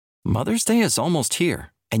Mother's Day is almost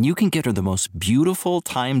here, and you can get her the most beautiful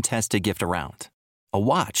time-tested gift around. A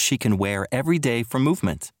watch she can wear every day from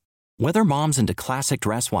Movement. Whether mom's into classic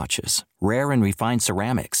dress watches, rare and refined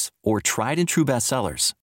ceramics, or tried and true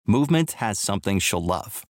bestsellers, Movement has something she'll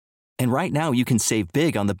love. And right now you can save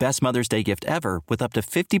big on the best Mother's Day gift ever with up to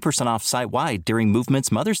 50% off site-wide during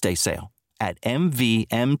Movement's Mother's Day sale at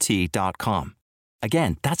mvmt.com.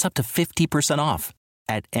 Again, that's up to 50% off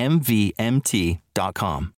at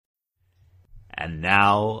mvmt.com. And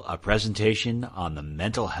now, a presentation on the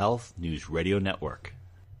Mental Health News Radio Network.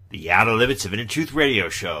 The Outer Limits of Inner Truth Radio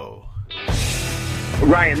Show.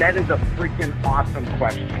 Ryan, that is a freaking awesome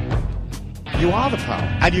question. You are the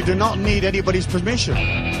power, and you do not need anybody's permission.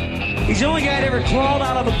 He's the only guy that ever crawled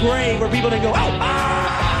out of a grave where people didn't go, oh,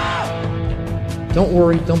 ah! Don't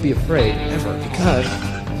worry, don't be afraid, ever, because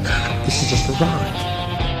this is just a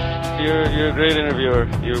ride. You're a great interviewer.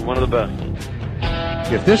 You're one of the best.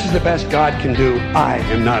 If this is the best God can do, I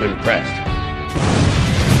am not impressed.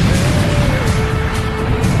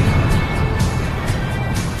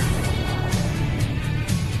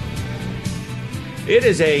 It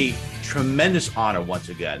is a tremendous honor once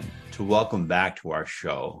again to welcome back to our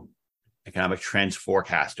show economic trends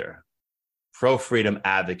forecaster, pro-freedom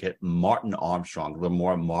advocate Martin Armstrong. Learn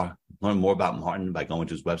more about Martin by going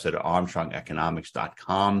to his website at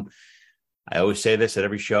armstrongeconomics.com. I always say this at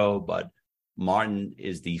every show, but Martin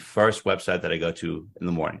is the first website that I go to in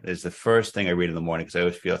the morning. It's the first thing I read in the morning because I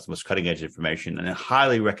always feel it's the most cutting-edge information, and I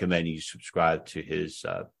highly recommend you subscribe to his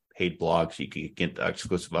paid blog so you can get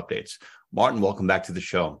exclusive updates. Martin, welcome back to the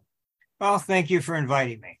show. Well, thank you for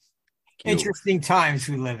inviting me. Interesting times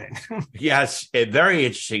we live in. Yes, very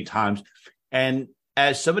interesting times. And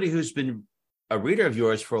as somebody who's been a reader of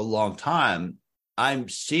yours for a long time, I'm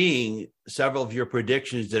seeing several of your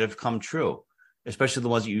predictions that have come true, especially the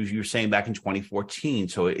ones that you were saying back in 2014.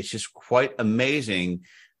 So it's just quite amazing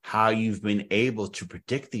how you've been able to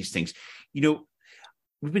predict these things. You know,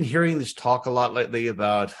 we've been hearing this talk a lot lately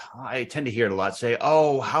about, I tend to hear it a lot, say,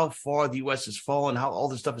 oh, how far the U.S. has fallen, how all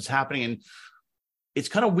this stuff is happening. And it's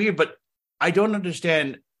kind of weird, but I don't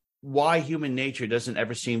understand why human nature doesn't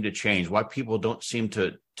ever seem to change, why people don't seem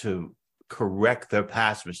to correct their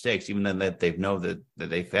past mistakes, even though that they know that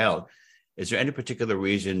they failed. Is there any particular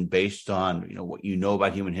reason based on, what you know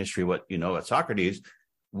about human history, what you know about Socrates,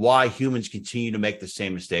 why humans continue to make the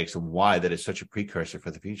same mistakes and why that is such a precursor for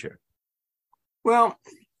the future? Well,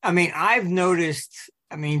 I've noticed,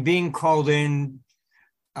 being called in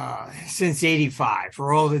since 85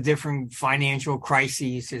 for all the different financial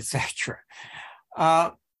crises, etc.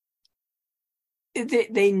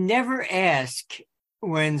 They never ask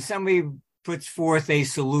when somebody puts forth a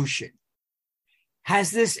solution, has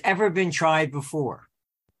this ever been tried before?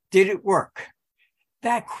 Did it work?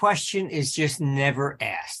 That question is just never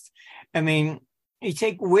asked. You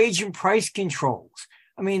take wage and price controls.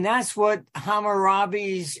 That's what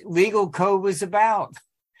Hammurabi's legal code was about.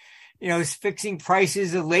 It's fixing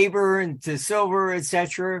prices of labor and to silver,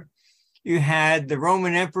 etc. You had the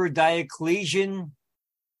Roman Emperor Diocletian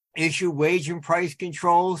issue wage and price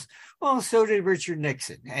controls. Well, so did Richard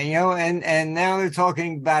Nixon. And now they're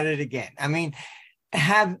talking about it again.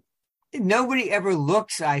 Nobody ever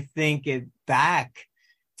looks, I think, back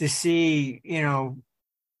to see, can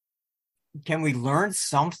we learn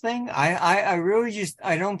something? I really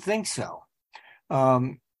I don't think so.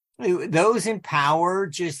 Those in power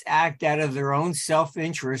just act out of their own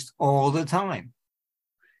self-interest all the time.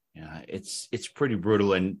 Yeah, it's pretty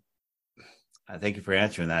brutal. And I thank you for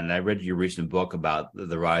answering that. And I read your recent book about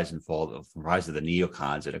the rise and fall of the rise of the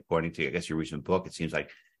neocons. And according to, I guess, your recent book, it seems like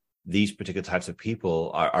these particular types of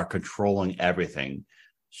people are controlling everything.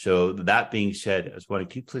 So that being said, I was wondering,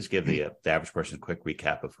 can you please give the average person a quick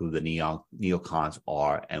recap of who the neocons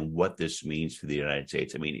are and what this means for the United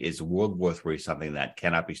States? Is World War III something that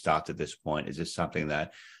cannot be stopped at this point? Is this something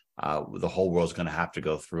that the whole world's going to have to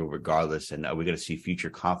go through regardless? And are we going to see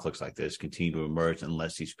future conflicts like this continue to emerge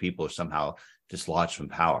unless these people are somehow dislodged from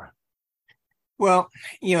power? Well,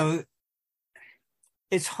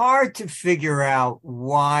 it's hard to figure out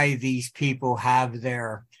why these people have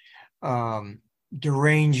their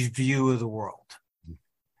deranged view of the world.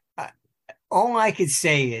 All I could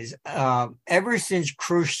say is, ever since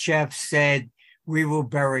Khrushchev said, "We will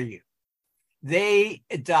bury you," they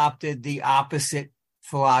adopted the opposite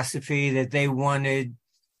philosophy, that they wanted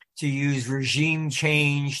to use regime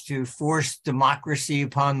change to force democracy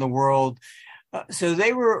upon the world. So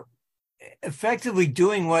they were effectively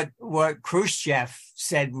doing what Khrushchev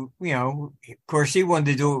said. Of course, he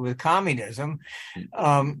wanted to do it with communism.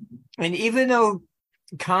 And even though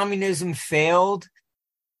communism failed,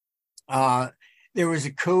 there was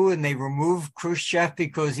a coup and they removed Khrushchev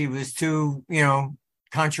because he was too,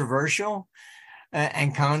 controversial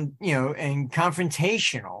and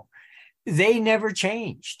confrontational. They never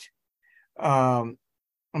changed. All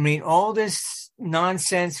this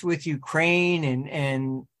nonsense with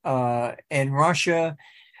Ukraine and Russia.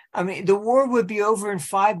 The war would be over in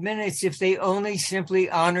 5 minutes if they only simply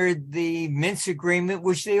honored the Minsk agreement,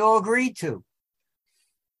 which they all agreed to.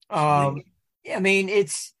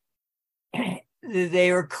 They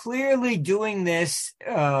are clearly doing this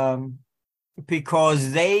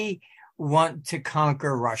because they want to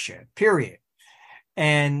conquer Russia, period.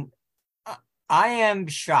 And I am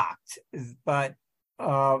shocked, but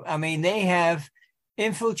they have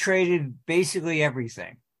infiltrated basically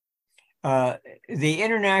everything. The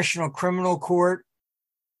International Criminal Court,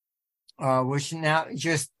 which now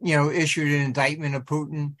just, issued an indictment of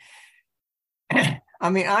Putin.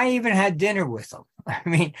 I even had dinner with them.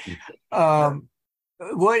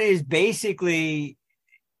 What is basically,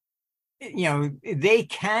 they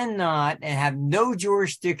cannot and have no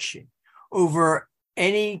jurisdiction over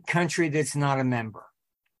any country that's not a member.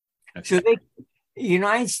 Okay. So the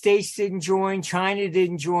United States didn't join, China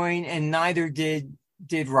didn't join, and neither did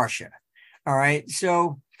Russia. All right.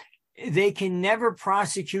 So they can never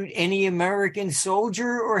prosecute any American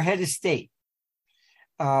soldier or head of state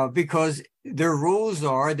because their rules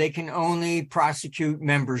are they can only prosecute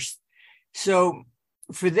members. So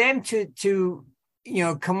for them to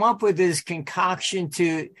come up with this concoction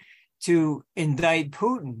to indict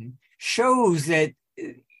Putin shows that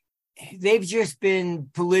they've just been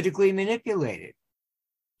politically manipulated.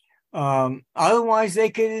 Otherwise, they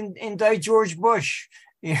could indict George Bush,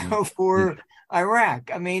 for Iraq.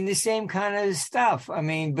 The same kind of stuff.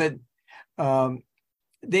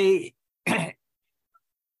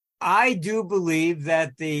 I do believe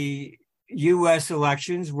that the U.S.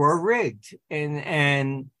 elections were rigged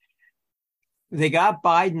and they got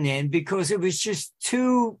Biden in because it was just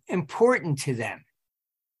too important to them.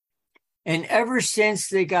 And ever since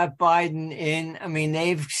they got Biden in,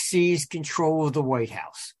 they've seized control of the White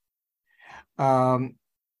House.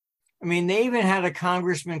 They even had a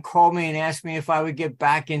congressman call me and ask me if I would get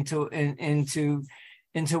back into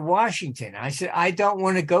Washington. I said, I don't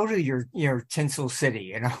want to go to your tinsel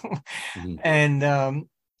city, Mm-hmm. And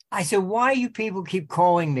I said, why you people keep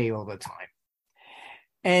calling me all the time?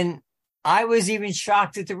 And I was even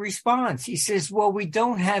shocked at the response. He says, well, we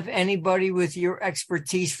don't have anybody with your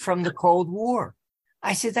expertise from the Cold War.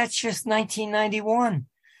 I said, that's just 1991.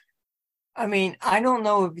 I don't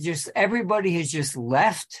know if just everybody has just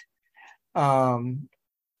left. You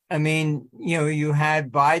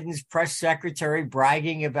had Biden's press secretary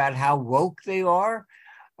bragging about how woke they are.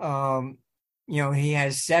 He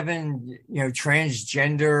has 7,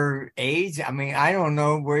 transgender aides. I don't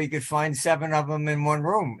know where you could find 7 of them in one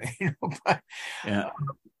room, but yeah.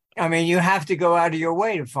 You have to go out of your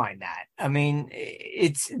way to find that.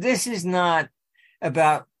 This is not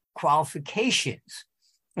about qualifications.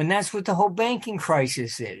 And that's what the whole banking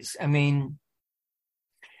crisis is.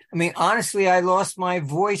 Honestly, I lost my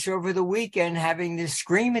voice over the weekend having to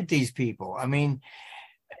scream at these people.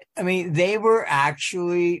 They were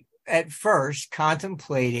actually at first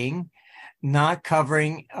contemplating not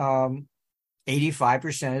covering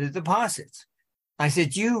 85% of the deposits. I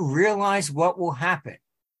said, do you realize what will happen?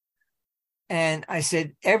 And I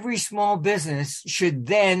said, every small business should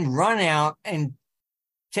then run out and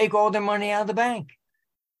take all their money out of the bank.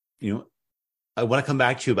 I want to come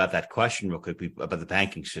back to you about that question real quick about the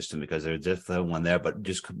banking system, because there's definitely one there. But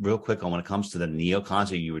just real quick, when it comes to the neocons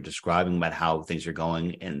that you were describing about how things are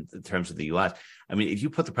going in terms of the U.S., if you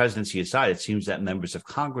put the presidency aside, it seems that members of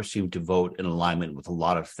Congress seem to vote in alignment with a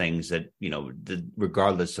lot of things that,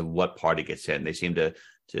 regardless of what party gets in, they seem to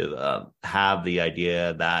have the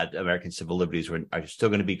idea that American civil liberties are still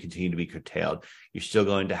going to continue to be curtailed. You're still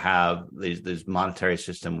going to have this monetary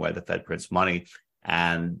system where the Fed prints money,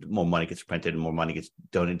 and more money gets printed and more money gets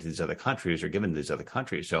donated to these other countries or given to these other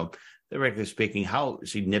countries. So, theoretically speaking, how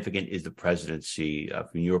significant is the presidency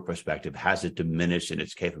from your perspective? Has it diminished in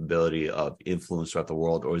its capability of influence throughout the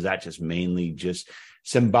world, or is that just mainly just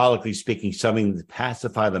symbolically speaking something to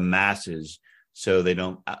pacify the masses so they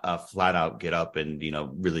don't flat out get up and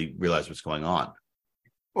really realize what's going on?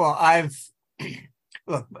 Well,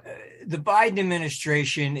 look, the Biden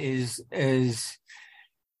administration is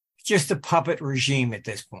just a puppet regime at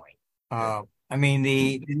this point. The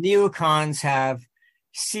neocons have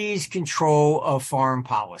seized control of foreign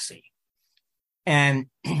policy. And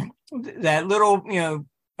that little,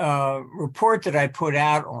 report that I put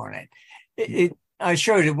out on I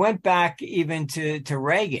showed it went back even to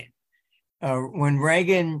Reagan. When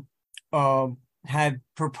Reagan had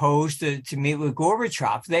proposed to meet with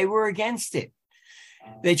Gorbachev. They were against it.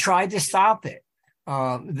 They tried to stop it.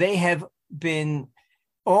 They have been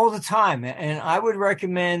all the time. And I would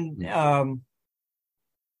recommend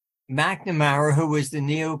McNamara, who was the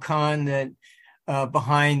neocon that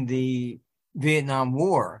behind the Vietnam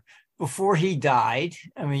War, before he died.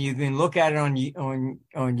 I mean, you can look at it on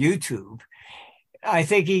YouTube. I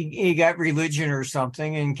think he got religion or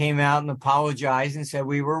something and came out and apologized and said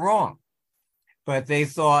we were wrong. But they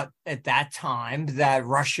thought at that time that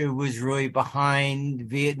Russia was really behind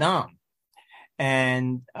Vietnam.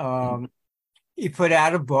 And he put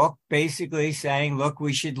out a book basically saying, look,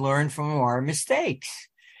 we should learn from our mistakes.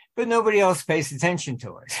 But nobody else pays attention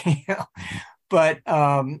to it. But,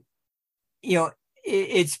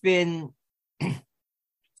 it's been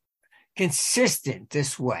consistent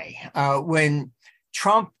this way. When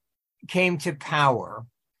Trump came to power,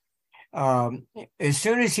 as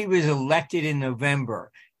soon as he was elected in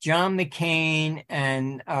November, John McCain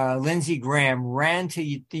and Lindsey Graham ran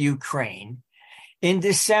to the Ukraine in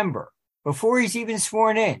December, before he's even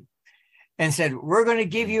sworn in, and said, we're going to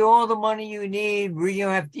give you all the money you need. We're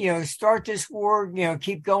going to have, start this war,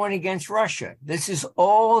 keep going against Russia. This is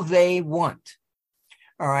all they want.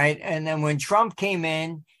 All right. And then when Trump came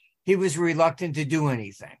in, he was reluctant to do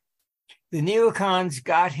anything. The neocons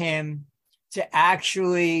got him to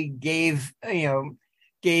actually gave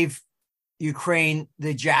Ukraine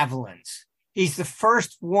the javelins. He's the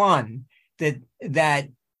first one that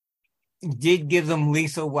did give them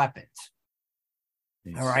lethal weapons.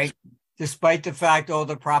 Yes. All right. Despite the fact, all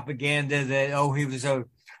the propaganda that, he was a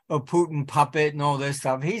Putin puppet and all this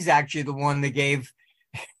stuff. He's actually the one that gave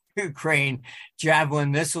Ukraine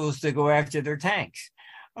javelin missiles to go after their tanks.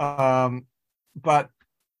 But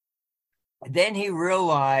then he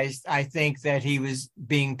realized, I think, that he was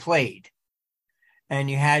being played. And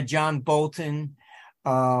you had John Bolton.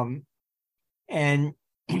 And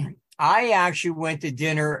I actually went to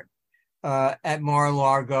dinner at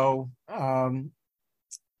Mar-a-Lago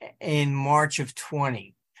in March of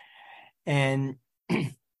 20. And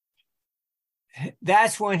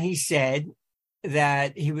that's when he said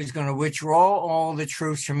that he was going to withdraw all the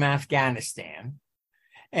troops from Afghanistan.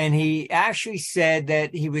 And he actually said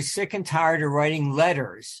that he was sick and tired of writing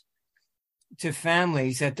letters to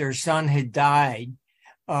families that their son had died,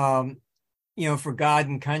 for God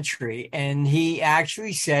and country. And he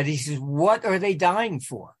actually said, he says, what are they dying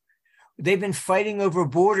for? They've been fighting over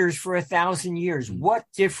borders for 1,000 years. What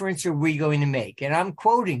difference are we going to make? And I'm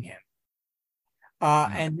quoting him.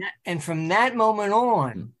 And from that moment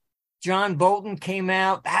on, John Bolton came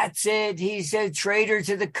out. That's it. He said, traitor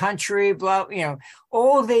to the country, blah,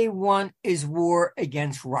 all they want is war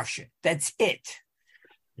against Russia. That's it.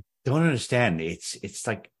 Don't understand. It's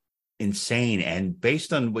like insane. And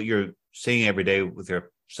based on what you're seeing every day with your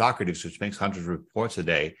Socrates, which makes hundreds of reports a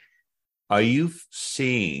day, are you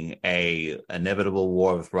seeing a inevitable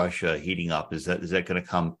war with Russia heating up? Is that going to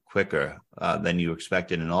come quicker than you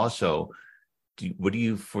expected? And also, what do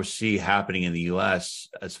you foresee happening in the U.S.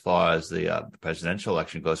 as far as the presidential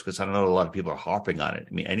election goes? Because I don't know, a lot of people are harping on it.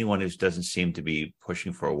 I mean, anyone who doesn't seem to be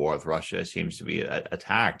pushing for a war with Russia seems to be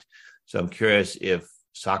attacked. So I'm curious if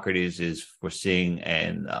Socrates is foreseeing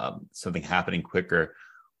something happening quicker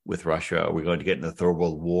with Russia. Are we going to get into the Third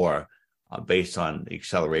World War based on the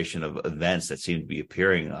acceleration of events that seem to be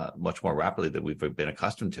appearing much more rapidly than we've been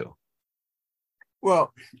accustomed to?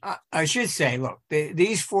 Well, I should say, look,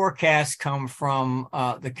 these forecasts come from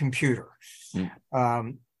the computer.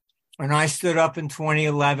 When I stood up in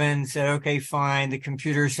 2011, said, okay, fine, the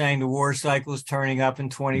computer is saying the war cycle is turning up in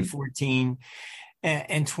 2014.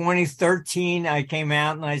 In 2013, I came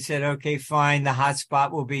out and I said, okay, fine, the hot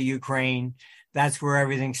spot will be Ukraine. That's where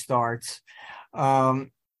everything starts.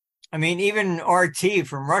 Even RT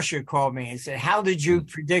from Russia called me and said, how did you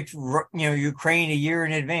predict, Ukraine a year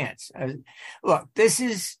in advance? Look,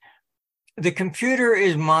 the computer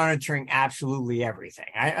is monitoring absolutely everything.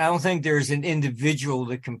 I don't think there's an individual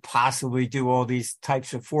that can possibly do all these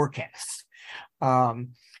types of forecasts.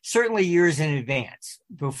 Certainly years in advance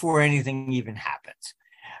before anything even happens.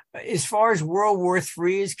 As far as World War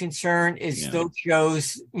III is concerned, it still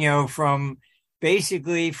shows, from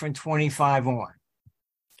 25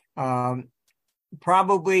 on.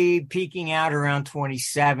 Probably peaking out around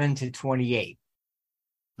 27 to 28.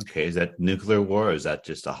 Okay, is that nuclear war, or is that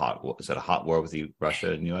just a hot war? Is that a hot war with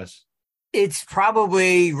Russia and U.S.? It's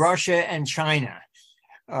probably Russia and China,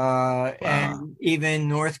 and even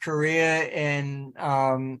North Korea and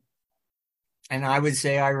I would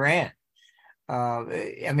say Iran.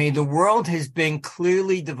 The world has been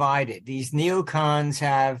clearly divided. These neocons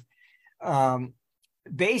have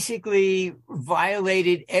basically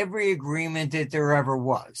violated every agreement that there ever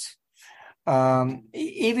was.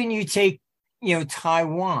 Even you take,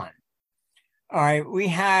 Taiwan. All right, we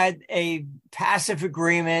had a passive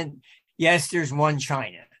agreement. Yes, there's one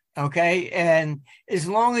China. Okay. And as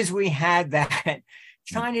long as we had that,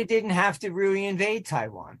 China didn't have to really invade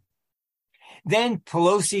Taiwan. Then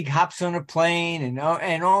Pelosi hops on a plane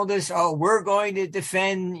and all this. Oh, we're going to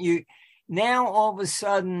defend you. Now, all of a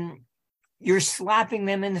sudden, you're slapping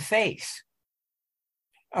them in the face.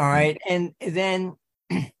 All right. And then,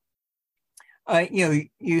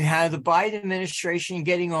 you have the Biden administration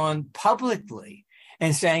getting on publicly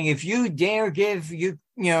and saying, if you dare give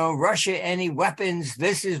Russia any weapons,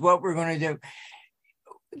 this is what we're going to do.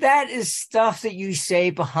 That is stuff that you say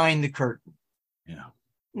behind the curtain,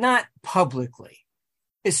 not publicly.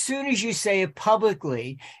 As soon as you say it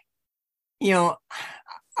publicly,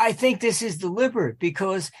 I think this is deliberate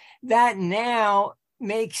because that now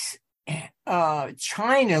makes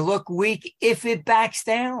China look weak if it backs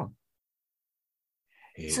down.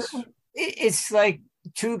 So it's like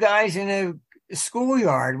two guys in a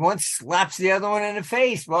schoolyard. One slaps the other one in the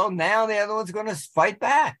face. Well, now the other one's going to fight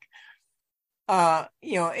back.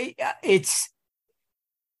 It's.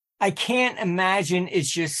 I can't imagine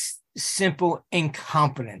it's just simple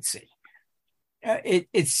incompetency.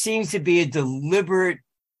 It seems to be a deliberate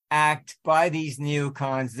act by these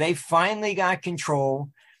neocons. They finally got control.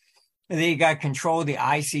 They got control of the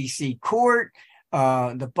ICC court,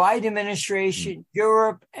 the Biden administration,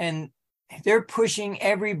 Europe, and they're pushing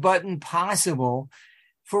every button possible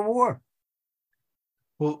for war.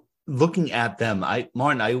 Well, looking at them,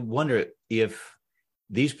 Martin, I wonder if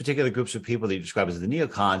these particular groups of people that you describe as the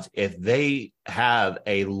neocons, if they have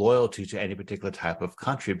a loyalty to any particular type of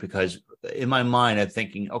country, because in my mind, I'm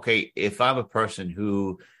thinking, okay, if I'm a person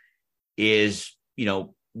who is,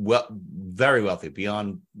 very wealthy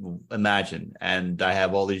beyond imagine, and I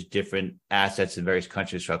have all these different assets in various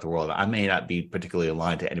countries throughout the world, I may not be particularly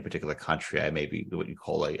aligned to any particular country. I may be what you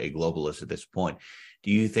call a globalist at this point.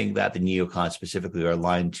 Do you think that the neocons specifically are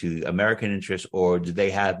aligned to American interests, or do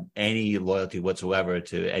they have any loyalty whatsoever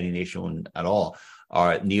to any nation at all?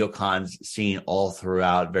 Are neocons seen all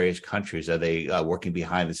throughout various countries? Are they working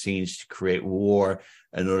behind the scenes to create war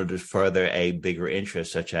in order to further a bigger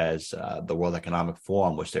interest, such as the World Economic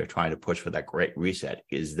Forum, which they're trying to push for that Great Reset?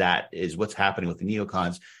 Is what's happening with the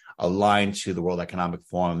neocons aligned to the World Economic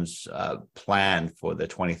Forum's plan for the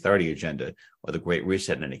 2030 agenda or the Great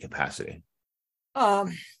Reset in any capacity? I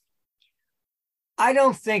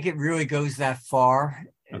don't think it really goes that far.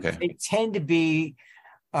 Okay. They tend to be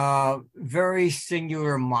very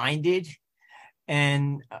singular minded,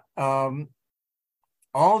 and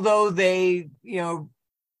although they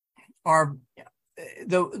are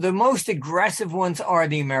the most aggressive ones are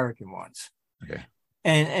the American ones. Okay.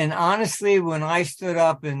 And honestly, when I stood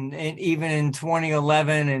up and even in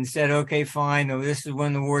 2011 and said, okay, fine, this is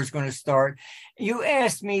when the war is going to start, you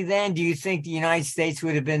asked me then, do you think the United States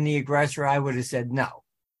would have been the aggressor? I would have said no.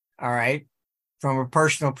 All right. From a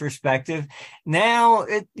personal perspective. Now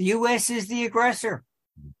the U.S. is the aggressor.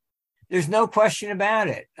 There's no question about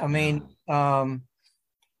it.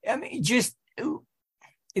 Just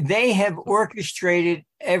they have orchestrated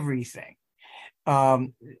everything.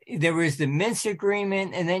 There was the Minsk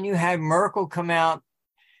agreement, and then you had Merkel come out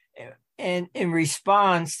and in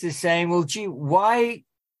response to saying, well, gee, why,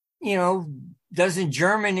 doesn't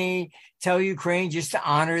Germany tell Ukraine just to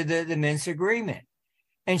honor the Minsk agreement?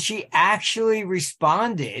 And she actually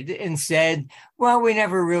responded and said, well, we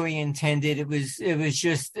never really intended. It was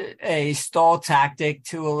just a stall tactic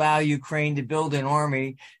to allow Ukraine to build an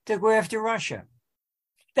army to go after Russia.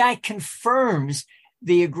 That confirms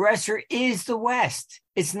the aggressor is the West.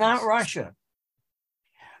 It's not Russia.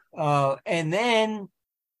 And then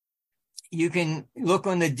you can look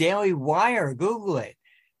on the Daily Wire, Google it.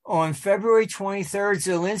 On February 23rd,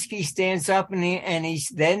 Zelensky stands up and he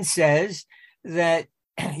then says that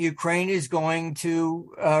Ukraine is going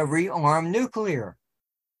to rearm nuclear.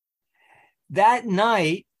 That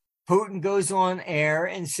night, Putin goes on air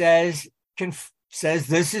and says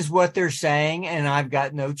this is what they're saying, and I've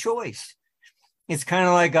got no choice. It's kind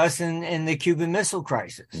of like us in the Cuban Missile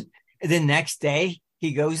Crisis. The next day,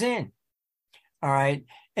 he goes in. All right.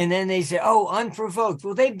 And then they say, oh, unprovoked.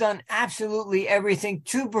 Well, they've done absolutely everything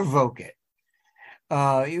to provoke it.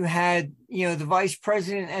 You had, the vice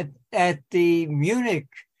president at the Munich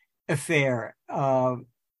affair,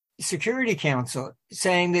 Security Council,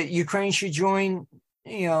 saying that Ukraine should join,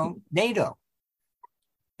 NATO.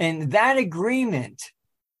 And that agreement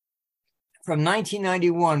from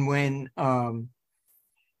 1991, when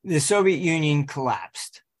the Soviet Union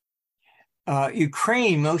collapsed,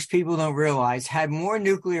 Ukraine, most people don't realize, had more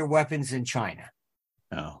nuclear weapons than China.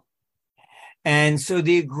 Oh. And so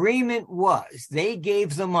the agreement was they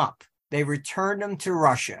gave them up. They returned them to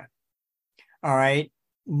Russia. All right.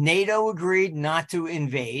 NATO agreed not to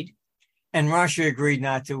invade, and Russia agreed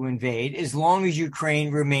not to invade as long as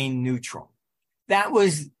Ukraine remained neutral. That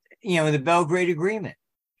was, the Belgrade Agreement.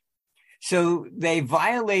 So they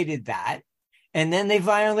violated that, and then they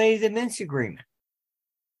violated the Minsk Agreement.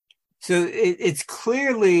 So it's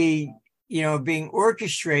clearly, being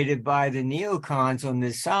orchestrated by the neocons on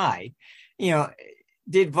this side.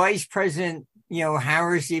 Did Vice President,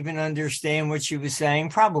 Harris even understand what she was saying?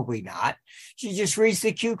 Probably not. She just reads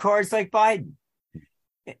the cue cards like Biden.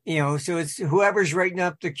 So it's whoever's writing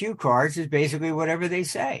up the cue cards is basically whatever they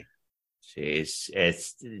say. It's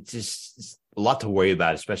just a lot to worry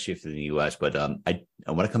about, especially if in the U.S. But I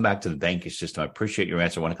want to come back to the banking system. I appreciate your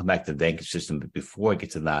answer. I want to come back to the banking system. But before I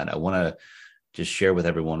get to that, I want to just share with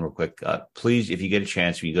everyone real quick. Please, if you get a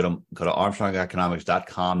chance, you go to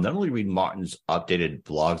ArmstrongEconomics.com. Not only read Martin's updated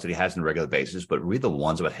blogs that he has on a regular basis, but read the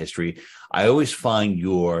ones about history. I always find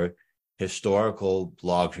your historical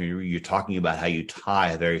blogs where you're talking about how you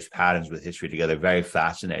tie various patterns with history together very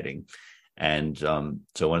fascinating. And so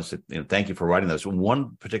I want to say, thank you for writing those.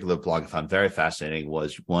 One particular blog I found very fascinating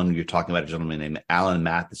was one you're talking about a gentleman named Alan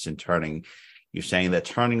Turing. You're saying that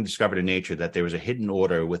Turing discovered in nature that there was a hidden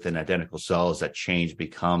order within identical cells that change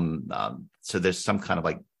become, so there's some kind of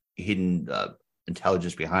like hidden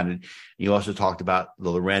intelligence behind it. You also talked about the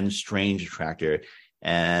Lorenz strange attractor,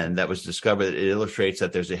 and that was discovered. It illustrates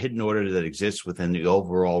that there's a hidden order that exists within the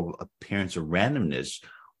overall appearance of randomness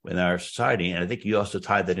in our society. And I think you also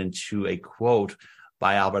tied that into a quote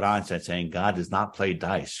by Albert Einstein saying, God does not play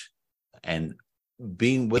dice. And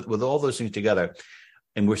being with all those things together,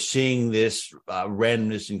 and we're seeing this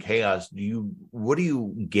randomness and chaos. What do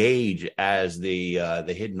you gauge as the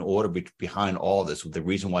hidden order behind all this, the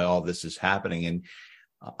reason why all this is happening? And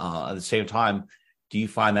at the same time, do you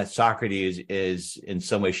find that Socrates is in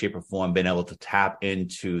some way, shape, or form been able to tap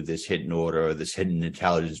into this hidden order or this hidden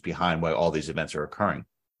intelligence behind why all these events are occurring?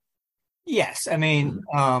 Yes. I mean,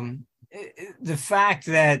 the fact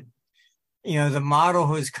that, the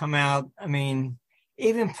model has come out, I mean,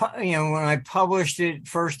 even, when I published it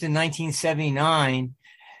first in 1979,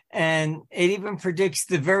 and it even predicts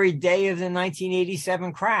the very day of the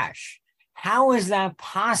 1987 crash. How is that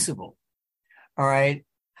possible? All right.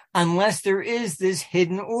 Unless there is this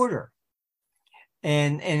hidden order.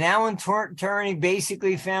 And Alan Turing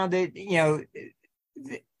basically found that,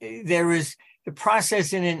 there is the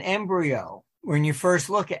process in an embryo. When you first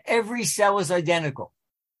look at every cell is identical.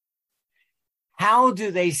 How do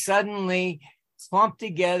they suddenly clump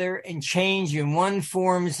together and change, and one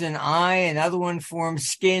forms an eye, another one forms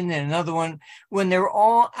skin, and another one, when they're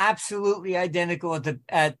all absolutely identical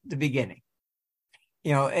at the beginning?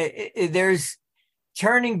 There's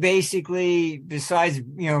Turing basically, besides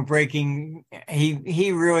breaking,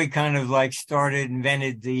 he really kind of like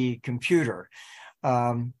invented the computer,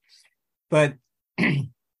 but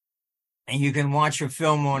and you can watch a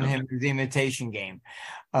film on him, The Imitation Game,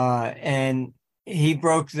 and he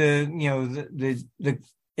broke the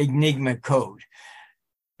Enigma code.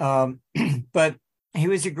 But he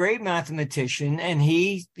was a great mathematician, and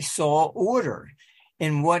he saw order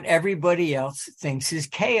in what everybody else thinks is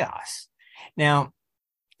chaos. Now,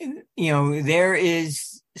 there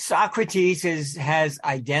is Socrates has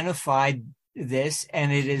identified this,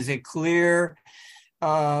 and it is a clear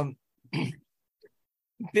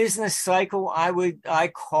business cycle,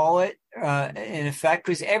 I call it, in effect,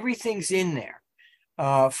 because everything's in there.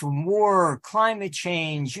 From war, climate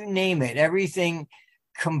change, you name it, everything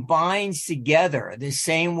combines together the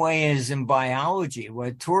same way as in biology,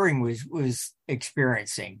 what Turing was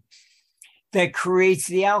experiencing, that creates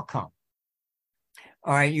the outcome.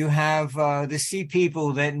 All right, you have the sea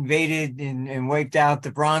people that invaded and wiped out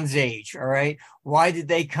the Bronze Age. All right, why did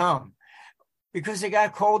they come? Because it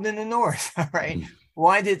got cold in the north. All right,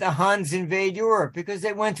 why did the Huns invade Europe? Because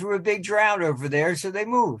they went through a big drought over there, so they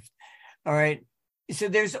moved. All right. So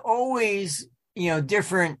there's always,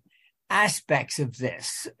 different aspects of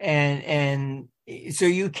this, and so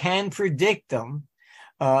you can predict them,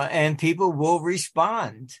 and people will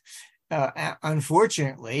respond,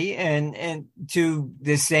 unfortunately, and to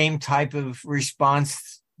the same type of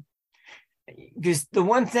response. Because the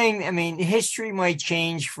one thing, I mean, history might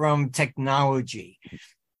change from technology.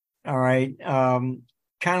 All right. Kind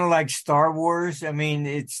of like Star Wars. I mean,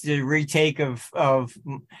 it's the retake of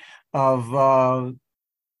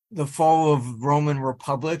the fall of Roman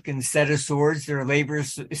Republic. Instead of swords, they're laser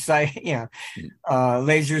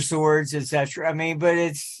swords, etc. I mean,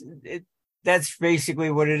 but that's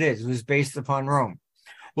basically what it is. It was based upon Rome.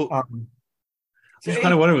 Well, I'm just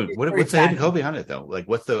kind of wondering what's the hidden code behind it, though. Like,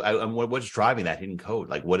 what's driving that hidden code?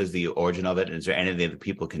 Like, what is the origin of it? And is there anything that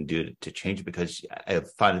people can do to change it? Because I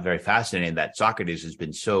find it very fascinating that Socrates has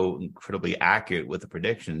been so incredibly accurate with the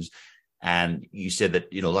predictions. And you said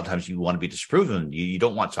that, a lot of times you want to be disproven. You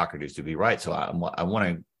don't want Socrates to be right. So I want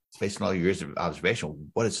to, based on all your years of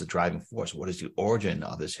observation, what is the driving force? What is the origin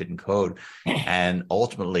of this hidden code? And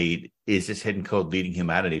ultimately, is this hidden code leading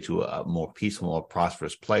humanity to a more peaceful, more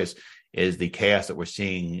prosperous place? Is the chaos that we're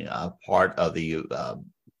seeing part of they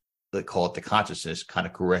call it the consciousness kind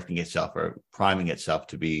of correcting itself or priming itself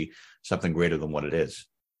to be something greater than what it is?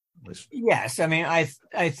 Yes. I mean, I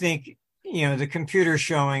think, the computer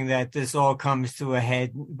showing that this all comes to a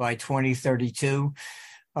head by 2032.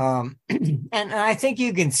 And I think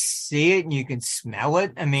you can see it and you can smell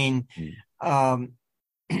it. I mean,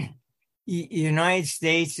 United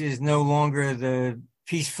States is no longer the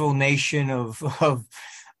peaceful nation of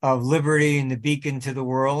liberty and the beacon to the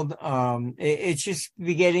world. It's just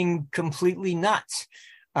be getting completely nuts,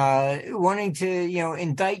 wanting to,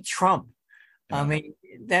 indict Trump. Yeah. I mean,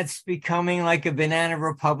 that's becoming like a banana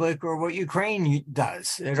republic or what Ukraine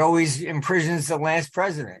does. It always imprisons the last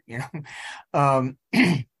president,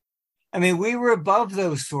 I mean, we were above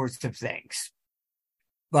those sorts of things,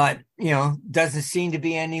 but, doesn't seem to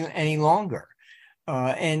be any longer.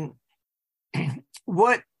 And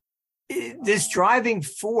what this driving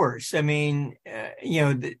force, I mean,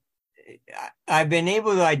 I've been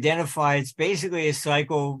able to identify it's basically a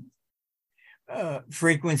cycle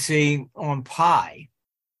frequency on pi.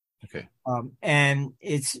 Okay. And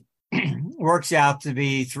it's works out to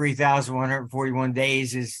be 3,141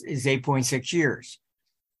 days is 8.6 years.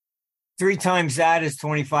 3 times that is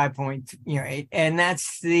 25.8, and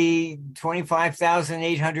that's the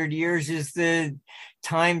 25,800 years is the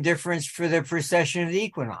time difference for the precession of the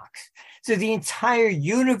equinox. So the entire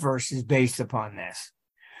universe is based upon this.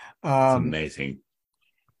 It's amazing.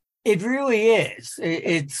 It really is.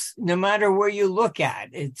 It's no matter where you look at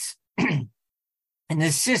it's, and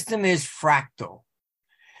the system is fractal.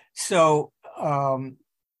 So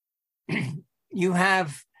you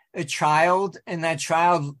have a child, and that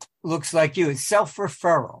child looks like you. It's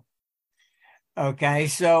self-referral. Okay,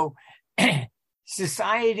 so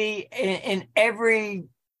society in every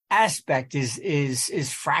aspect is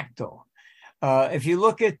fractal. If you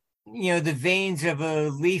look at the veins of a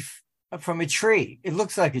leaf from a tree, it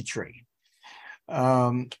looks like a tree.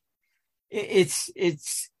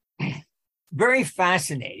 It's very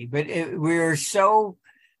fascinating, but we're so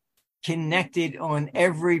connected on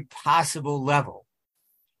every possible level.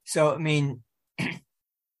 So, I mean,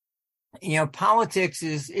 politics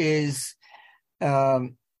is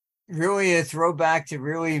really a throwback to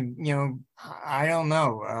really, I don't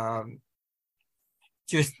know,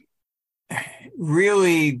 just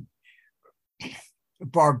really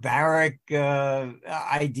barbaric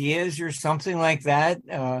ideas or something like that,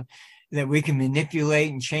 that we can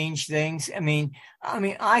manipulate and change things. I mean,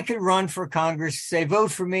 I could run for Congress, say,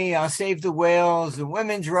 vote for me, I'll save the whales, the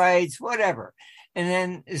women's rights, whatever. And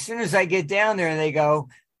then as soon as I get down there, they go,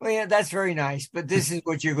 well, yeah, that's very nice, but this is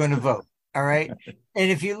what you're going to vote. All right.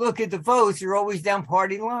 And if you look at the votes, you're always down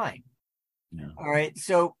party line. Yeah. All right.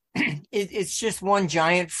 So it's just one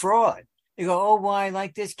giant fraud. You go, oh, well, I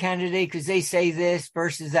like this candidate because they say this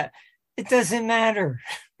versus that. It doesn't matter.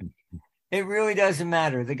 It really doesn't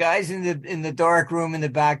matter. The guys in the dark room in the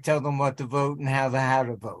back tell them what to vote and how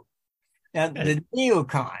to vote. Now, the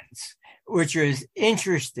neocons, which is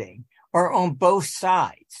interesting, are on both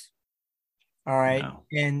sides. All right. Wow.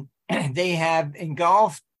 And they have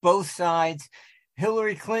engulfed both sides.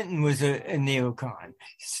 Hillary Clinton was a neocon.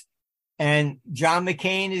 And John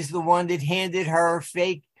McCain is the one that handed her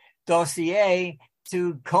fake dossier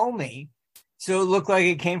to Comey. So it looked like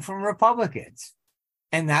it came from Republicans.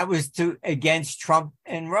 And that was against Trump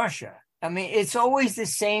and Russia. I mean, it's always the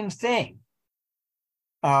same thing.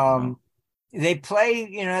 Wow. They play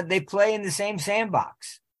in the same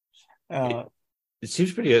sandbox. It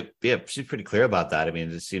seems pretty clear about that. I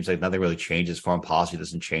mean, it seems like nothing really changes. Foreign policy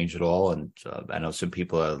doesn't change at all. And I know some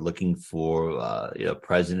people are looking for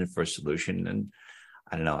president for a solution. And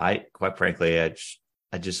I don't know. Quite frankly,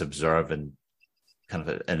 I just observe and kind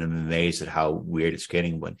of and I'm amazed at how weird it's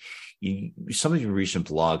getting. When some of your recent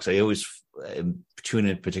blogs, I always tune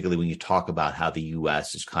in, particularly when you talk about how the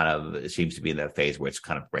U.S. is it seems to be in that phase where it's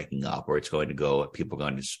kind of breaking up, or it's going to go, people are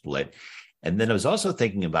going to split. And then I was also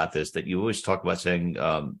thinking about this, that you always talk about saying,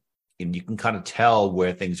 you can kind of tell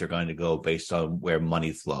where things are going to go based on where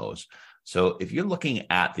money flows. So if you're looking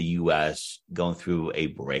at the U.S. going through a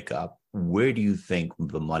breakup, where do you think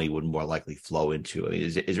the money would more likely flow into? I mean,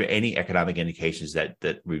 is there any economic indications that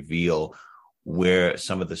reveal where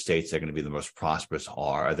some of the states that are going to be the most prosperous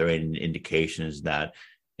are? Are there any indications that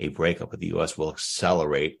a breakup of the U.S. will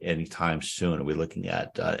accelerate anytime soon? Are we looking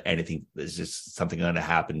at anything? Is this something going to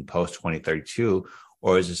happen post 2032,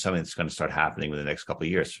 or is this something that's going to start happening within the next couple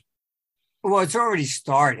of years? Well, it's already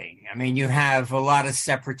starting. I mean, you have a lot of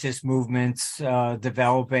separatist movements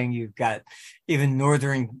developing. You've got even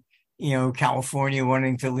northern, California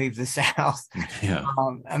wanting to leave the South. Yeah.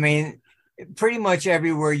 I mean, pretty much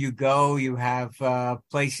everywhere you go, you have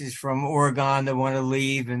places from Oregon that want to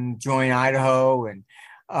leave and join Idaho. And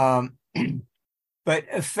but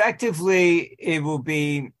effectively, it will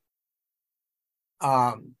be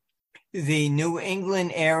the New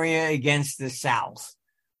England area against the South.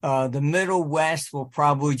 The Middle West will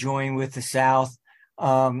probably join with the South.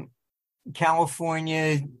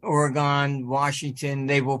 California, Oregon, Washington,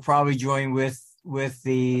 they will probably join with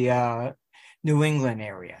the New England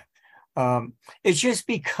area. It's just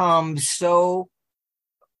become so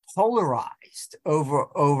polarized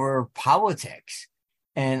over politics.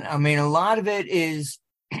 And I mean, a lot of it it's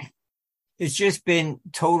just been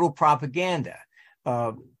total propaganda.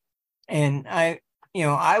 And I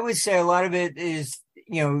would say a lot of it is,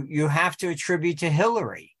 you have to attribute to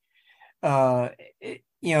Hillary.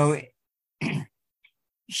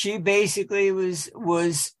 She basically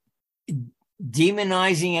was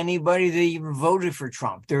demonizing anybody that even voted for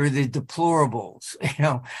Trump. They're the deplorables.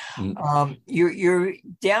 You're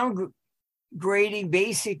downgrading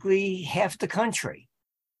basically half the country,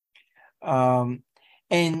 and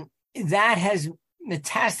that has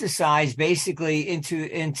metastasized basically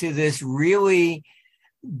into this really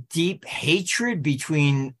deep hatred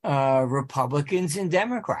between Republicans and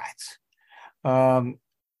Democrats.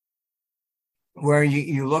 Where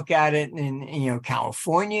you look at it in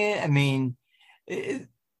California, I mean,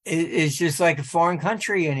 it's just like a foreign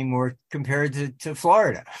country anymore compared to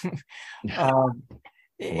Florida. A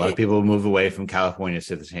lot of people move away from California to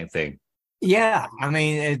say the same thing. Yeah, I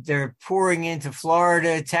mean, they're pouring into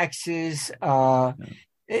Florida, Texas.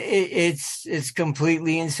 It's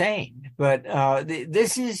completely insane. But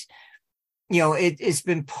this is, it's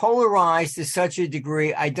been polarized to such a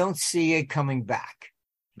degree. I don't see it coming back.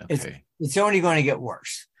 Okay. It's only going to get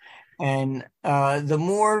worse. And the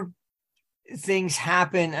more things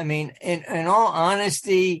happen, I mean, in all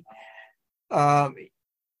honesty,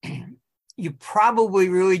 you probably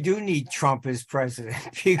really do need Trump as president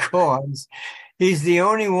because he's the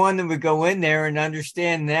only one that would go in there and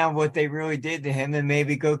understand now what they really did to him and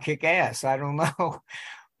maybe go kick ass. I don't know.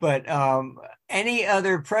 But any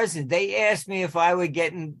other president, they asked me if I would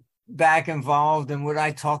get back involved and would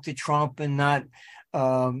I talk to Trump and not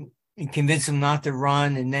and convince him not to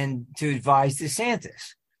run and then to advise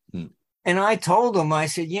DeSantis. And I told him, I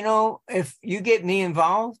said, if you get me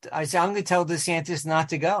involved, I said, I'm going to tell DeSantis not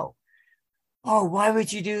to go. Oh, why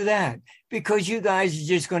would you do that? Because you guys are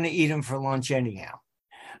just going to eat him for lunch anyhow.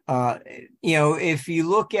 If you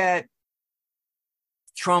look at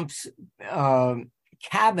Trump's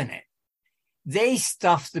cabinet, they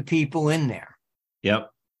stuffed the people in there.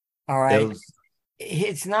 Yep. All right.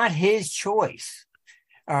 It's not his choice.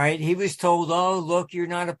 All right. He was told, oh, look, you're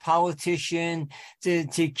not a politician to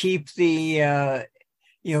keep the,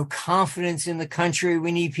 confidence in the country.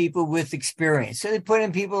 We need people with experience. So they put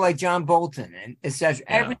in people like John Bolton and et cetera.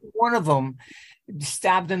 Yeah. Every one of them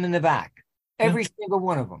stabbed him in the back. Every single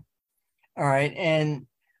one of them. All right. And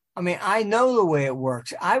I mean, I know the way it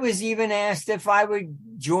works. I was even asked if I would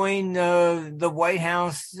join the White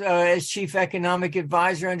House as chief economic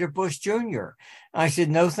advisor under Bush Jr. I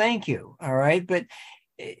said, no, thank you. All right. But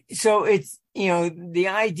so it's, the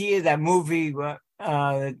idea that movie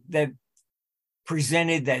that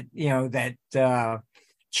presented that, that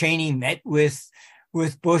Cheney met with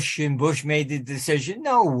Bush and Bush made the decision.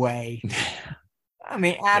 No way. I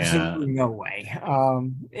mean, absolutely no way.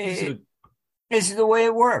 This is the way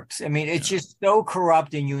it works. I mean, it's just so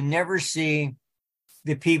corrupt, and you never see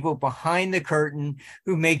the people behind the curtain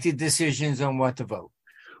who make the decisions on what to vote.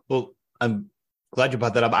 Well, I'm glad you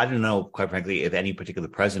brought that up. I don't know, quite frankly, if any particular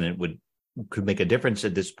president could make a difference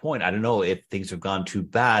at this point. I don't know if things have gone too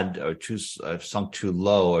bad or sunk too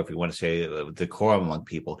low, or if you want to say decorum among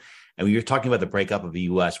people. And when you're talking about the breakup of the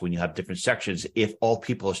U.S., when you have different sections, if all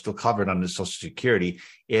people are still covered under Social Security,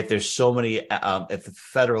 if there's so many, if the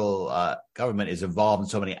federal government is involved in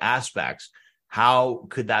so many aspects, how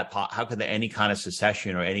could there any kind of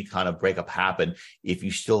secession or any kind of breakup happen if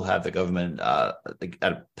you still have the government at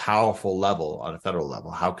a powerful level on a federal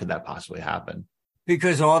level? How could that possibly happen?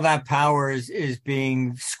 Because all that power is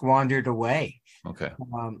being squandered away. Okay.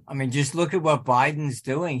 I mean, just look at what Biden's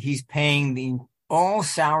doing. He's paying all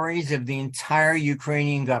salaries of the entire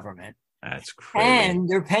Ukrainian government. That's crazy. And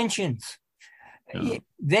their pensions. Yeah.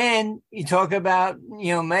 Then you talk about,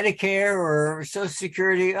 Medicare or Social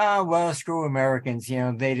Security. Oh, well, screw Americans.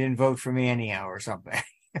 They didn't vote for me anyhow or something.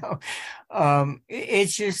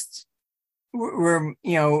 It's just, we're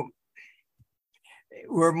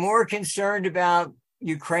more concerned about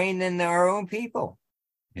Ukraine than our own people.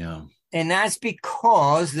 Yeah. And that's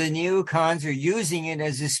because the neocons are using it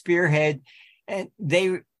as a spearhead. And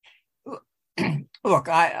they look,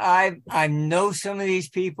 I know some of these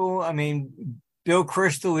people. I mean, Bill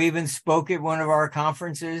Kristol even spoke at one of our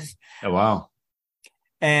conferences. Oh, wow.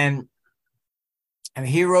 And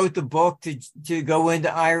he wrote the book to go into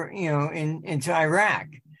into Iraq.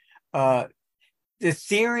 The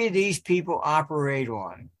theory these people operate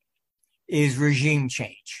on is regime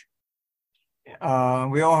change.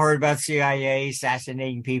 We all heard about CIA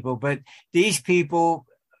assassinating people, but these people,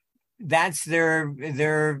 that's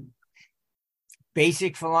their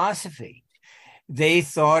basic philosophy. They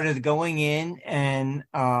thought of going in and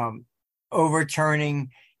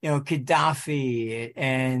overturning, Gaddafi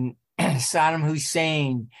and Saddam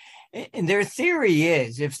Hussein. And their theory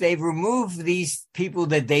is if they remove these people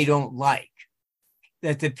that they don't like,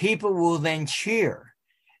 that the people will then cheer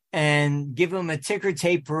and give them a ticker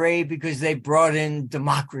tape parade because they brought in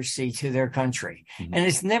democracy to their country. Mm-hmm. And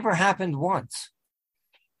it's never happened once.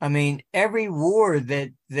 I mean, every war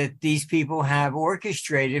that these people have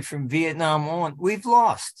orchestrated from Vietnam on, we've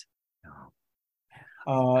lost.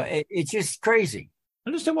 It's just crazy. I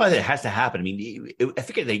understand why that has to happen. I mean, I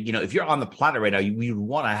think that, if you're on the planet right now, we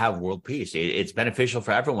want to have world peace. It's beneficial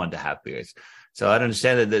for everyone to have peace. So I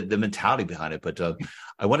understand the mentality behind it. But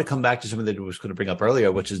I want to come back to something that I was going to bring up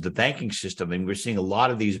earlier, which is the banking system. And we're seeing a lot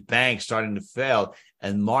of these banks starting to fail.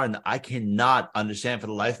 And Martin, I cannot understand for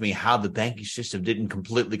the life of me how the banking system didn't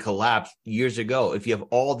completely collapse years ago. If you have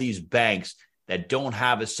all these banks that don't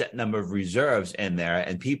have a set number of reserves in there,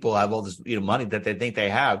 and people have all this money that they think they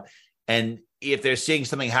have, and if they're seeing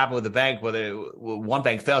something happen with the bank, whether one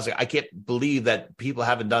bank fails, I can't believe that people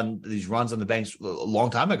haven't done these runs on the banks a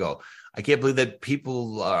long time ago. I can't believe that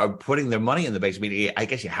people are putting their money in the banks. I mean, I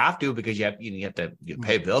guess you have to because you have to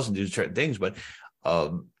pay bills and do certain things. But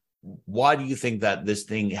why do you think that this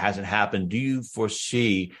thing hasn't happened? Do you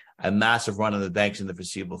foresee a massive run on the banks in the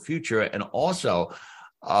foreseeable future? And also,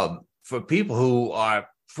 for people who are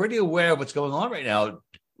pretty aware of what's going on right now,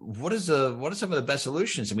 what are some of the best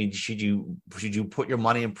solutions? I mean, should you put your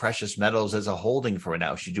money in precious metals as a holding for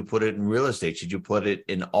now? Should you put it in real estate? Should you put it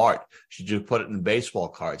in art? Should you put it in baseball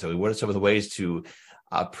cards? I mean, what are some of the ways to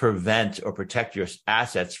prevent or protect your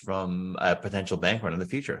assets from a potential bank run in the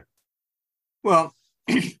future? Well,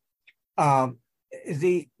 the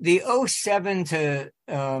 07 to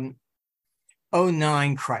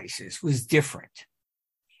 09 crisis was different.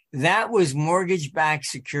 That was mortgage-backed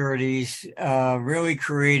securities really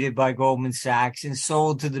created by Goldman Sachs and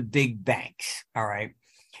sold to the big banks. All right.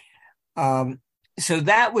 So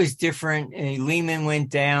that was different. Lehman went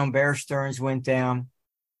down. Bear Stearns went down.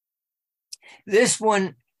 This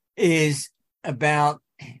one is about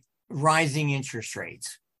rising interest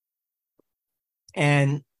rates.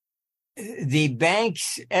 And the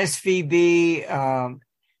banks, SVB,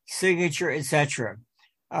 Signature, etc.,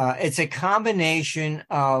 it's a combination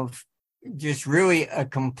of just really a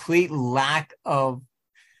complete lack of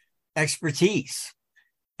expertise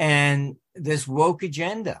and this woke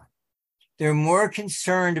agenda. They're more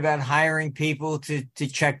concerned about hiring people to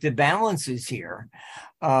check the balances here,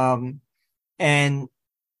 and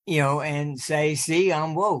say, "See,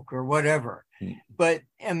 I'm woke" or whatever. But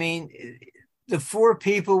I mean, the four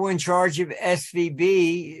people in charge of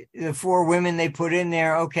SVB, the four women they put in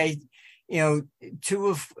there, okay. Two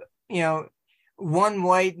of, one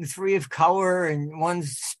white and three of color and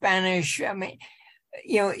one's Spanish. I mean,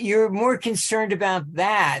 you're more concerned about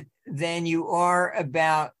that than you are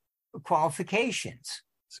about qualifications.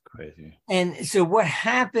 It's crazy. And so what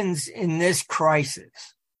happens in this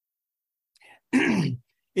crisis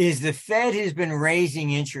is the Fed has been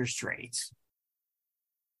raising interest rates.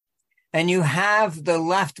 And you have the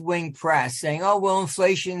left-wing press saying, oh, well,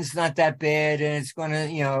 inflation's not that bad and it's going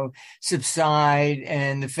to, subside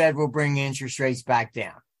and the Fed will bring interest rates back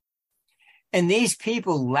down. And these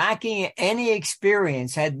people lacking any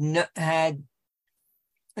experience had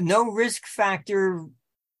no risk factor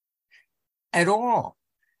at all.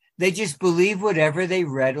 They just believe whatever they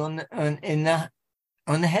read on the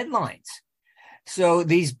headlines. So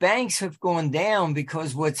these banks have gone down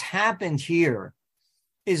because what's happened here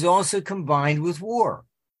is also combined with war.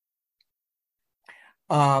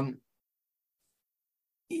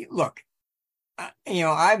 look,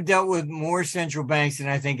 I've dealt with more central banks than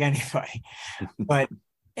I think anybody, but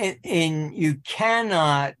you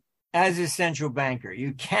cannot, as a central banker,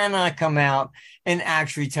 you cannot come out and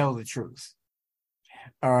actually tell the truth.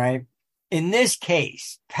 All right. In this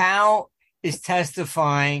case, Powell is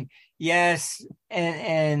testifying, yes,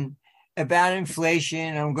 and about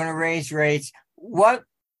inflation, I'm going to raise rates. What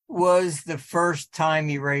was the first time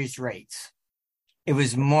he raised rates? It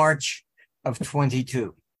was March of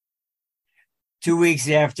 22, 2 weeks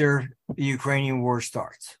after the Ukrainian war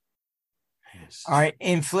starts. Yes. All right.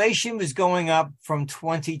 Inflation was going up from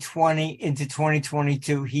 2020 into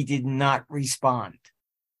 2022. He did not respond.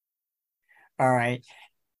 All right.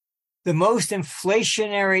 The most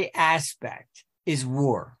inflationary aspect is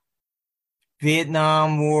war.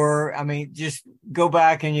 Vietnam War. I mean, just go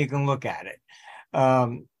back and you can look at it.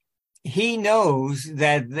 He knows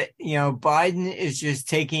that, Biden is just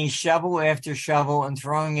taking shovel after shovel and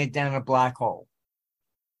throwing it down a black hole.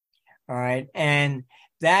 All right. And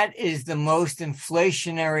that is the most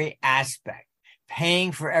inflationary aspect,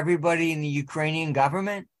 paying for everybody in the Ukrainian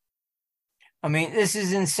government. I mean, this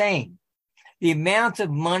is insane. The amount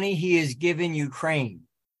of money he has given Ukraine,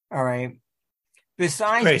 all right,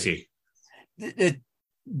 besides crazy,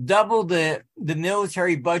 double the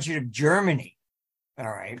military budget of Germany, all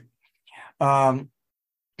right,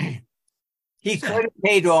 he could have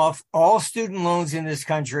paid off all student loans in this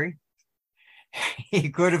country.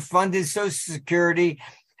 He could have funded Social Security,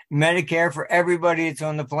 Medicare for everybody that's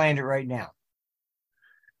on the planet right now.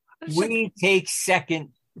 We take second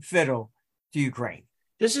fiddle to Ukraine.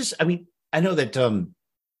 I know that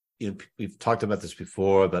we've talked about this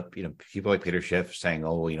before, but people like Peter Schiff saying,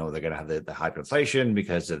 "Oh, they're going to have the hyperinflation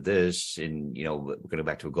because of this," and we're going to go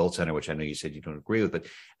back to a gold standard, which I know you said you don't agree with. But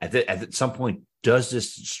at some point, does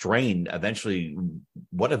this strain eventually?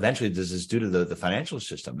 What eventually does this do to the financial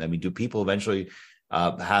system? I mean, do people eventually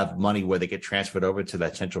have money where they get transferred over to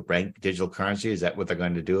that central bank digital currency? Is that what they're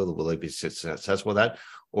going to do? Will they be successful with that?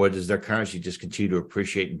 Or does their currency just continue to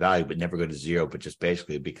appreciate in value, but never go to zero, but just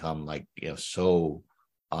basically become so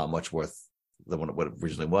much worth than what it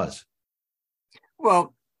originally was?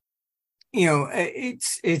 Well,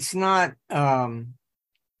 it's not.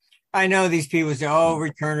 I know these people say, "Oh,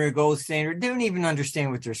 return to a gold standard." They don't even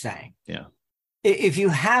understand what they're saying. Yeah. If you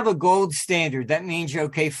have a gold standard, that means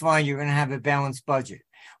okay, fine, you're going to have a balanced budget.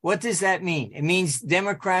 What does that mean? It means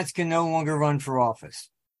Democrats can no longer run for office.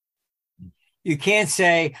 You can't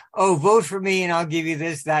say, "Oh, vote for me and I'll give you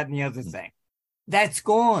this, that, and the other thing." That's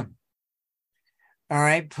gone. All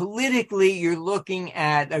right. Politically, you're looking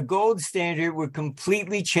at a gold standard would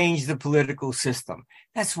completely change the political system.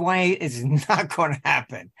 That's why it's not going to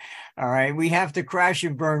happen. All right. We have to crash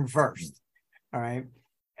and burn first. All right.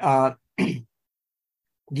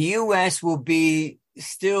 The U.S. will be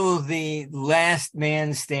still the last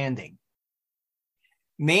man standing,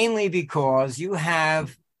 mainly because you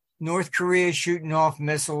have North Korea shooting off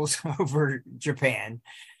missiles over Japan.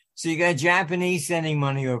 So you got Japanese sending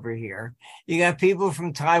money over here. You got people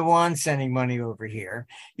from Taiwan sending money over here.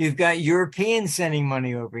 You've got Europeans sending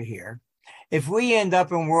money over here. If we end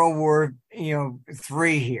up in World War,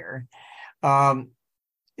 III here, the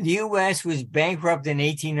U.S. was bankrupt in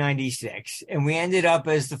 1896, and we ended up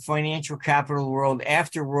as the financial capital of the world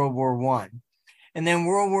after World War I. And then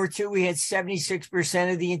World War II, we had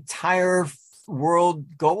 76% of the entire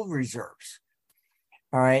world gold reserves.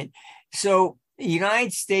 All right. So the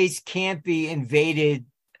United States can't be invaded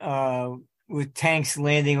with tanks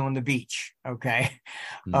landing on the beach. Okay.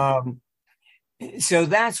 So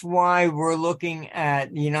that's why we're looking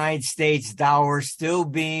at the United States dollar still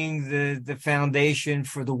being the foundation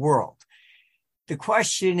for the world. The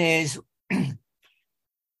question is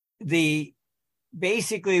the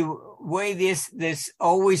basically way this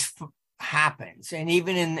always happens. And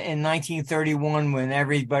even in 1931, when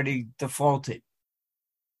everybody defaulted,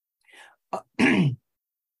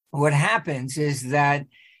 what happens is that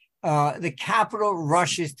the capital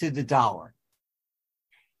rushes to the dollar.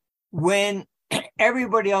 When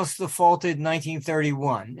everybody else defaulted in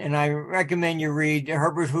 1931, and I recommend you read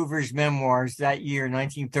Herbert Hoover's memoirs that year,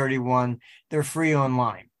 1931. They're free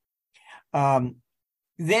online.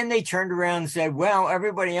 Then they turned around and said, well,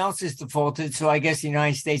 everybody else is defaulted, so I guess the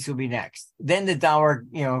United States will be next. Then the dollar,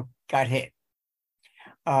 got hit.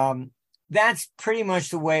 That's pretty much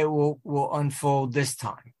the way it will unfold this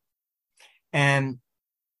time. And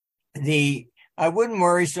I wouldn't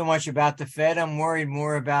worry so much about the Fed. I'm worried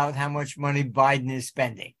more about how much money Biden is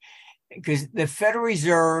spending, because the Federal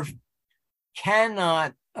Reserve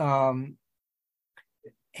cannot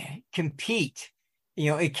compete.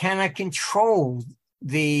 It cannot control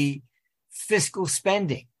the fiscal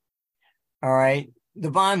spending. All right. The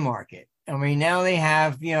bond market. I mean, now they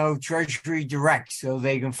have, Treasury Direct, so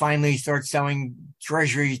they can finally start selling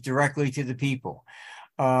treasuries directly to the people.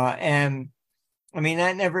 And I mean,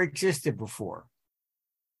 that never existed before.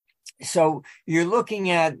 So you're looking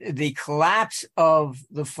at the collapse of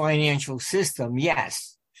the financial system.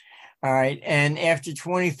 Yes. All right. And after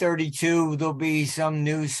 2032, there'll be some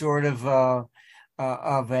new sort of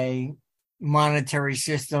a monetary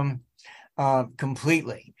system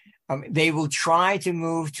completely. They will try to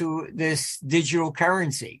move to this digital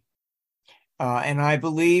currency. And I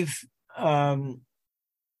believe, although,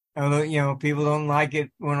 people don't like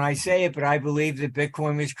it when I say it, but I believe that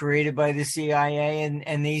Bitcoin was created by the CIA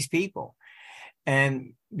and these people.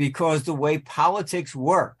 And because the way politics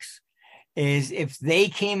works is if they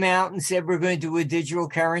came out and said, we're going to do a digital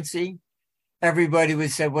currency, everybody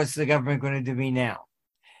would say, what's the government going to do me now?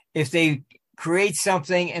 If they create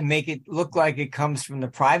something and make it look like it comes from the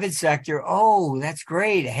private sector, oh, that's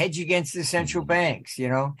great. A hedge against the central banks,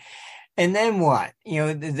 And then what?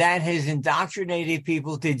 That has indoctrinated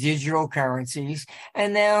people to digital currencies,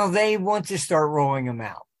 and now they want to start rolling them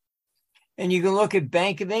out. And you can look at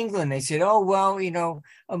Bank of England. They said, oh, well,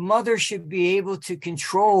 a mother should be able to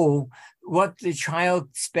control what the child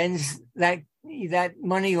spends that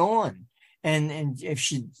money on. And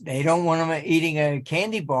if they don't want them eating a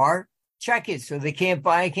candy bar, check it so they can't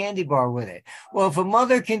buy a candy bar with it. Well, if a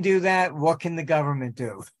mother can do that, what can the government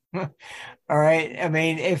do? All right. I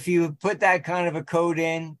mean, if you put that kind of a code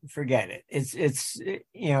in, forget it. It's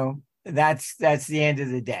that's the end of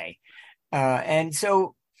the day. And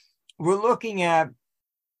so we're looking at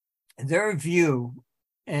their view,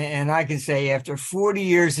 and I can say after 40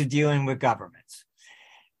 years of dealing with governments,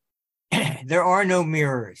 there are no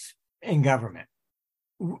mirrors in government.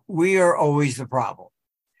 We are always the problem.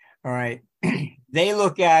 All right. They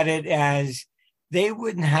look at it as they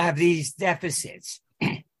wouldn't have these deficits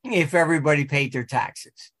if everybody paid their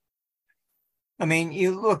taxes. I mean,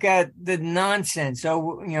 you look at the nonsense.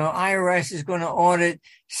 So, IRS is going to audit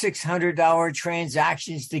 $600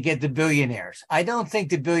 transactions to get the billionaires. I don't think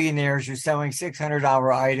the billionaires are selling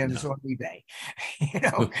 $600 items on eBay.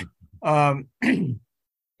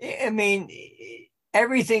 I mean,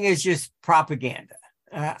 everything is just propaganda.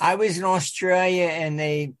 I was in Australia and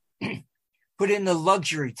they put in the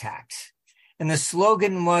luxury tax. And the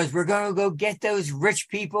slogan was, we're going to go get those rich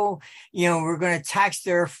people. We're going to tax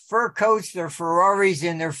their fur coats, their Ferraris,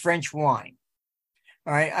 and their French wine.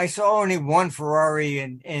 All right. I saw only one Ferrari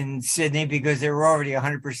in Sydney because they were already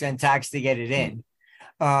 100% taxed to get it in.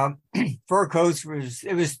 Fur coats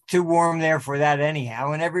it was too warm there for that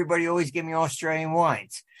anyhow. And everybody always gave me Australian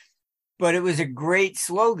wines. But it was a great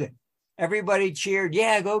slogan. Everybody cheered.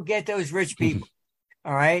 Yeah, go get those rich people.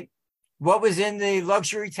 All right. What was in the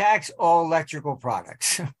luxury tax? All electrical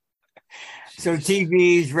products. So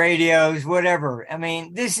TVs, radios, whatever. I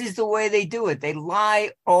mean, this is the way they do it. They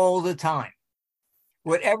lie all the time.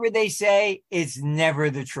 Whatever they say, it's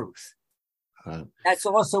never the truth. That's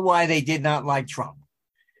also why they did not like Trump,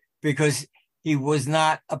 because he was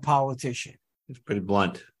not a politician. It's pretty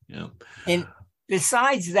blunt. And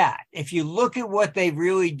besides that, if you look at what they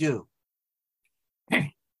really do,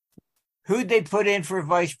 who'd they put in for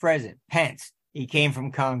vice president? Pence. He came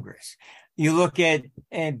from Congress. You look at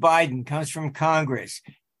Biden, comes from Congress.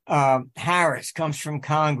 Harris comes from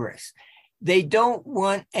Congress. They don't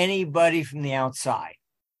want anybody from the outside.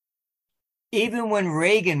 Even when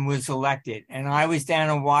Reagan was elected and I was down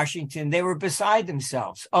in Washington, they were beside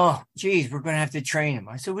themselves. Oh, geez, we're going to have to train him.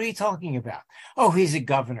 I said, what are you talking about? Oh, he's a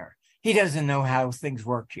governor. He doesn't know how things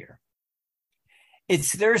work here.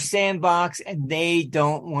 It's their sandbox, and they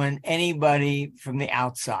don't want anybody from the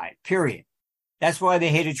outside, period. That's why they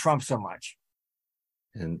hated Trump so much.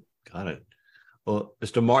 And got it. Well,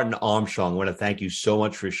 Mr. Martin Armstrong, I want to thank you so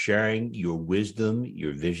much for sharing your wisdom,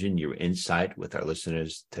 your vision, your insight with our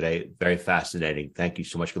listeners today. Very fascinating. Thank you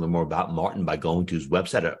so much. You can learn more about Martin by going to his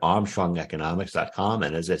website at armstrongeconomics.com.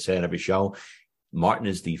 And as I say on every show, Martin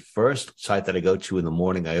is the first site that I go to in the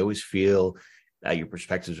morning. I always feel your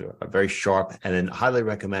perspectives are very sharp, and then highly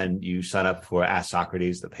recommend you sign up for Ask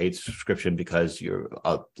Socrates, the paid subscription, because your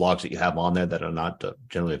blogs that you have on there that are not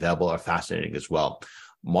generally available are fascinating as well.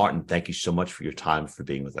 Martin, thank you so much for your time, for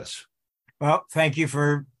being with us. Well, thank you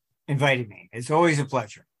for inviting me. It's always a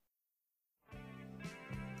pleasure.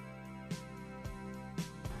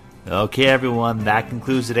 Okay, everyone, that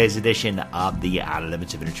concludes today's edition of the Outer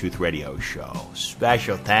Limits of Inner Truth Radio Show.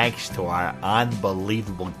 Special thanks to our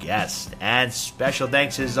unbelievable guests, and special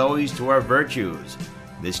thanks, as always, to our virtues,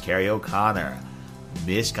 Miss Carrie O'Connor,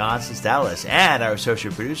 Miss Constance Dallas, and our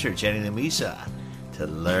associate producer, Jenny Lamisa. To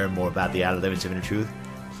learn more about the Outer Limits of Inner Truth,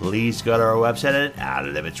 please go to our website at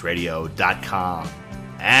outerlimitsradio.com.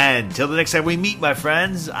 And until the next time we meet, my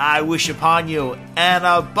friends, I wish upon you an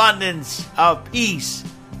abundance of peace,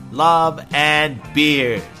 love, and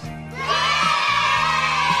beers.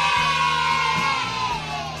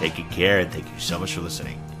 Take good care, and thank you so much for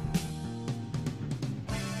listening.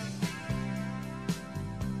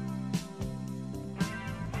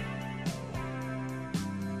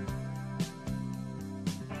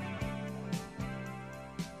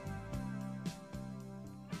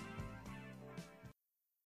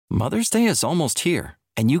 Mother's Day is almost here,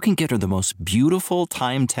 and you can get her the most beautiful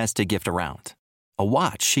time-tested gift around. A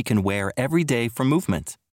watch she can wear every day for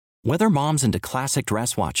movement. Whether mom's into classic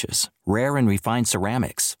dress watches, rare and refined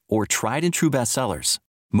ceramics, or tried-and-true bestsellers,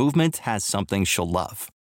 Movement has something she'll love.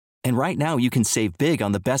 And right now, you can save big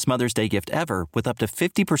on the best Mother's Day gift ever with up to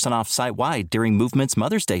 50% off site-wide during Movement's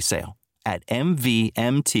Mother's Day sale at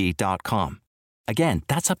mvmt.com. Again,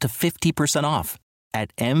 that's up to 50% off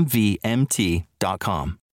at mvmt.com.